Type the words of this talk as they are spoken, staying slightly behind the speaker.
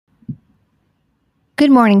Good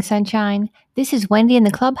morning, sunshine. This is Wendy in the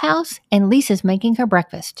clubhouse, and Lisa's making her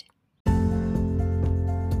breakfast.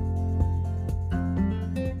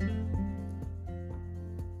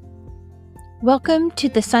 Welcome to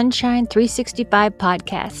the Sunshine 365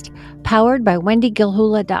 podcast, powered by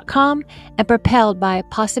WendyGilhula.com and propelled by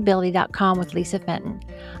Possibility.com with Lisa Fenton.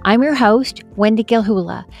 I'm your host, Wendy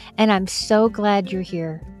Gilhula, and I'm so glad you're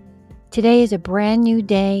here. Today is a brand new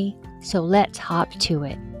day, so let's hop to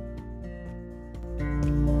it.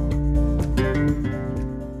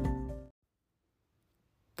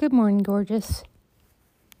 Good morning, gorgeous.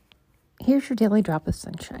 Here's your daily drop of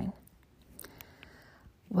sunshine.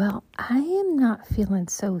 Well, I am not feeling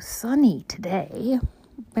so sunny today,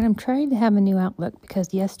 but I'm trying to have a new outlook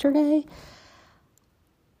because yesterday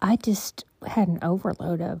I just had an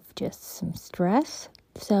overload of just some stress.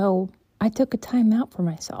 So I took a time out for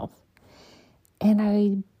myself and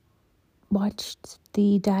I watched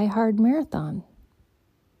the Die Hard marathon.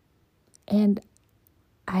 And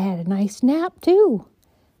I had a nice nap too.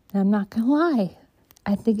 And I'm not going to lie,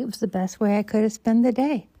 I think it was the best way I could have spent the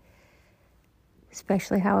day,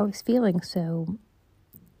 especially how I was feeling. So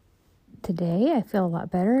today I feel a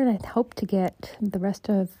lot better, and I hope to get the rest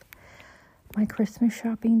of my Christmas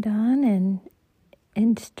shopping done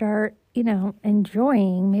and start,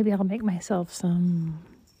 enjoying. Maybe I'll make myself some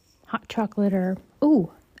hot chocolate or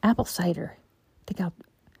apple cider. I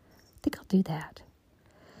think I'll do that.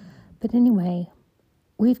 But anyway,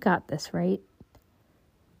 we've got this, right?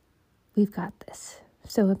 We've got this.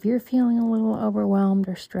 So if you're feeling a little overwhelmed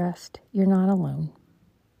or stressed, you're not alone.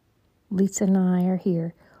 Lisa and I are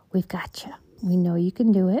here. We've got you. We know you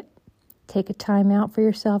can do it. Take a time out for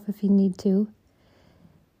yourself if you need to,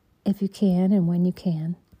 if you can and when you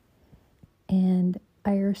can. And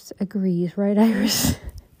Iris agrees, right, Iris?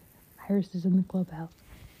 Iris is in the clubhouse.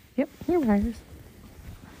 Yep, here, Iris.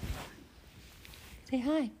 Say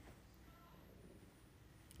hi.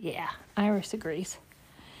 Yeah, Iris agrees.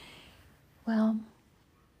 Well,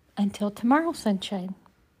 until tomorrow, sunshine.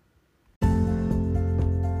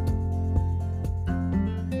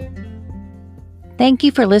 Thank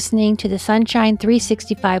you for listening to the Sunshine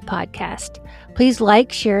 365 podcast. Please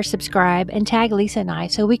like, share, subscribe, and tag Lisa and I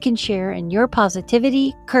so we can share in your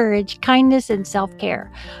positivity, courage, kindness, and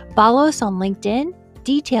self-care. Follow us on LinkedIn.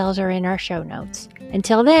 Details are in our show notes.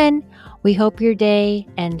 Until then, we hope your day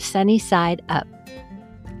and sunny side up.